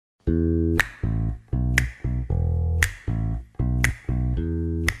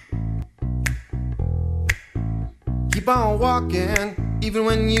Keep on walking, even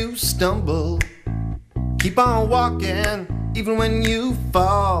when you stumble. Keep on walking, even when you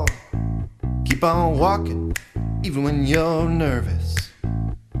fall. Keep on walking, even when you're nervous.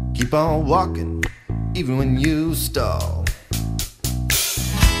 Keep on walking, even when you stall.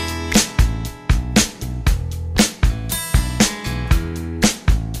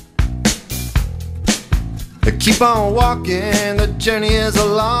 Keep on walking, the journey is a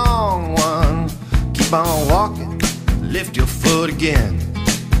long one. Keep on walking, lift your foot again.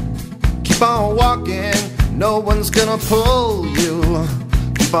 Keep on walking, no one's gonna pull you.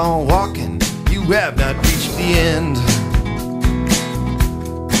 Keep on walking, you have not reached the end.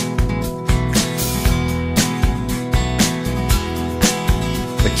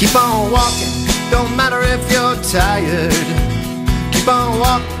 Keep on walking, don't matter if you're tired. Keep on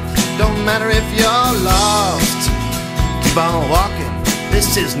walking, don't matter if you're lost. Keep on walking,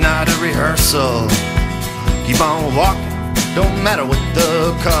 this is not a rehearsal. Keep on walking, don't matter what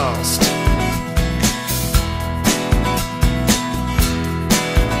the cost.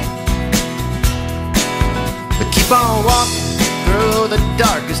 Keep on walking through the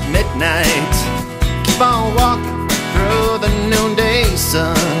darkest midnight. Keep on walking through the noonday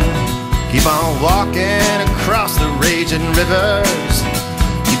sun. Keep on walking across the raging rivers.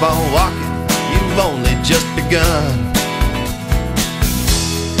 Keep on walking, you've only just begun.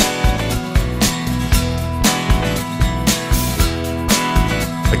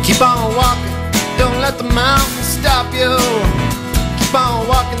 Keep on walking, don't let the mountains stop you. Keep on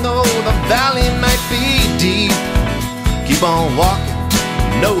walking though the valley might be deep. Keep on walking,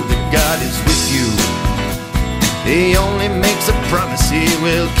 know that God is with you. He only makes a promise he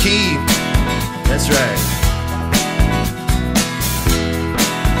will keep. That's right.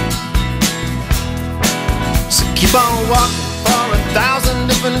 So keep on walking for 1,000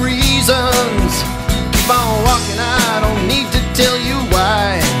 different reasons. Keep on walking, I don't need to tell you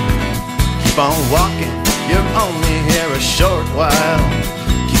why. Keep on walking, you're only here a short while.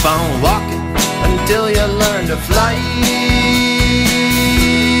 Keep on walking until you learn to fly.